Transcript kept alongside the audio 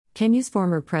Kenya's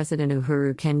former President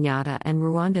Uhuru Kenyatta and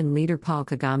Rwandan leader Paul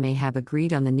Kagame have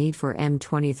agreed on the need for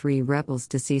M23 rebels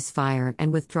to cease fire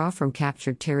and withdraw from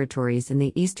captured territories in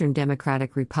the Eastern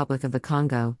Democratic Republic of the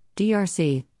Congo,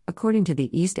 DRC, according to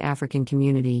the East African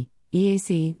Community,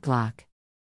 EAC, bloc.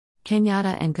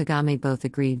 Kenyatta and Kagame both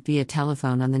agreed via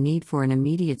telephone on the need for an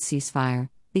immediate ceasefire,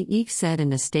 the EAC said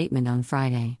in a statement on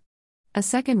Friday. A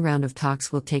second round of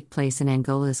talks will take place in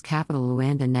Angola's capital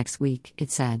Rwanda next week, it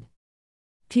said.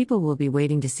 People will be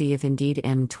waiting to see if indeed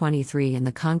M23 and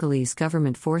the Congolese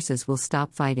government forces will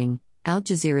stop fighting, Al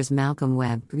Jazeera's Malcolm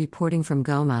Webb, reporting from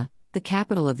Goma, the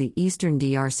capital of the eastern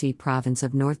DRC province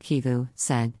of North Kivu,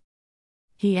 said.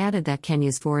 He added that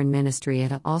Kenya's foreign ministry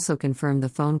had also confirmed the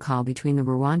phone call between the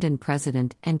Rwandan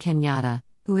president and Kenyatta,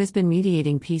 who has been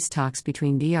mediating peace talks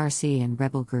between DRC and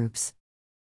rebel groups.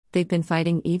 They've been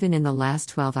fighting even in the last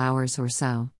 12 hours or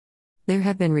so. There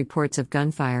have been reports of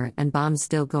gunfire and bombs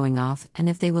still going off, and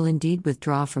if they will indeed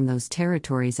withdraw from those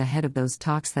territories ahead of those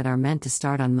talks that are meant to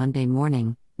start on Monday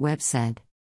morning, Webb said.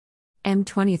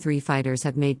 M23 fighters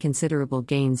have made considerable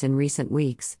gains in recent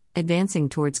weeks, advancing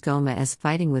towards Goma as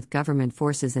fighting with government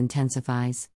forces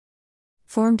intensifies.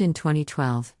 Formed in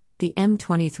 2012, the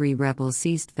M23 rebels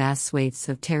seized vast swathes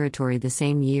of territory the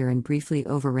same year and briefly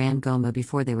overran Goma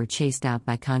before they were chased out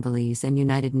by Congolese and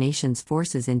United Nations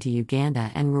forces into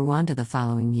Uganda and Rwanda the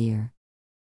following year.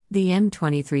 The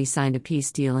M23 signed a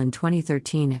peace deal in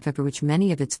 2013 after which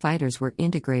many of its fighters were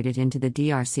integrated into the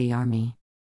DRC army.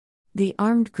 The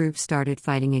armed group started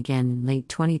fighting again in late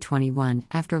 2021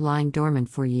 after lying dormant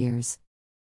for years.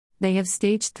 They have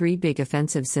staged 3 big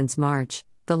offensives since March,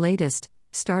 the latest,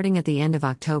 starting at the end of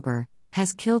October,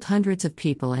 has killed hundreds of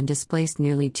people and displaced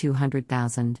nearly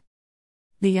 200,000.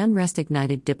 The unrest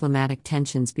ignited diplomatic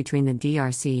tensions between the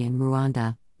DRC and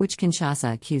Rwanda, which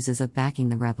Kinshasa accuses of backing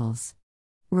the rebels.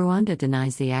 Rwanda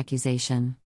denies the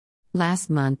accusation. Last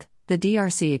month, the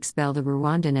DRC expelled a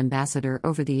Rwandan ambassador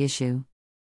over the issue.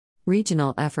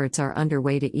 Regional efforts are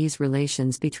underway to ease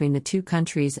relations between the two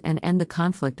countries and end the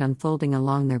conflict unfolding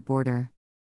along their border.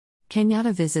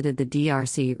 Kenyatta visited the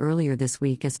DRC earlier this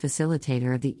week as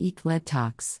facilitator of the EAC-led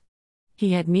talks.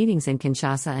 He had meetings in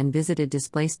Kinshasa and visited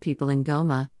displaced people in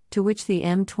Goma, to which the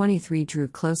M23 drew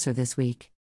closer this week.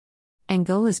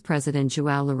 Angola's President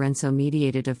João Lourenço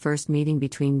mediated a first meeting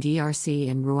between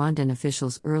DRC and Rwandan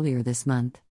officials earlier this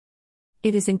month.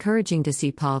 It is encouraging to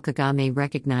see Paul Kagame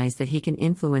recognize that he can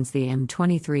influence the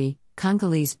M23,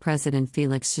 Congolese President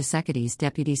Félix Tshisekedi's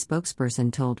deputy spokesperson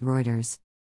told Reuters.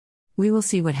 We will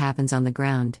see what happens on the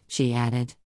ground, she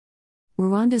added.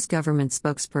 Rwanda's government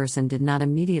spokesperson did not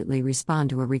immediately respond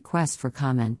to a request for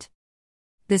comment.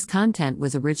 This content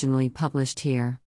was originally published here.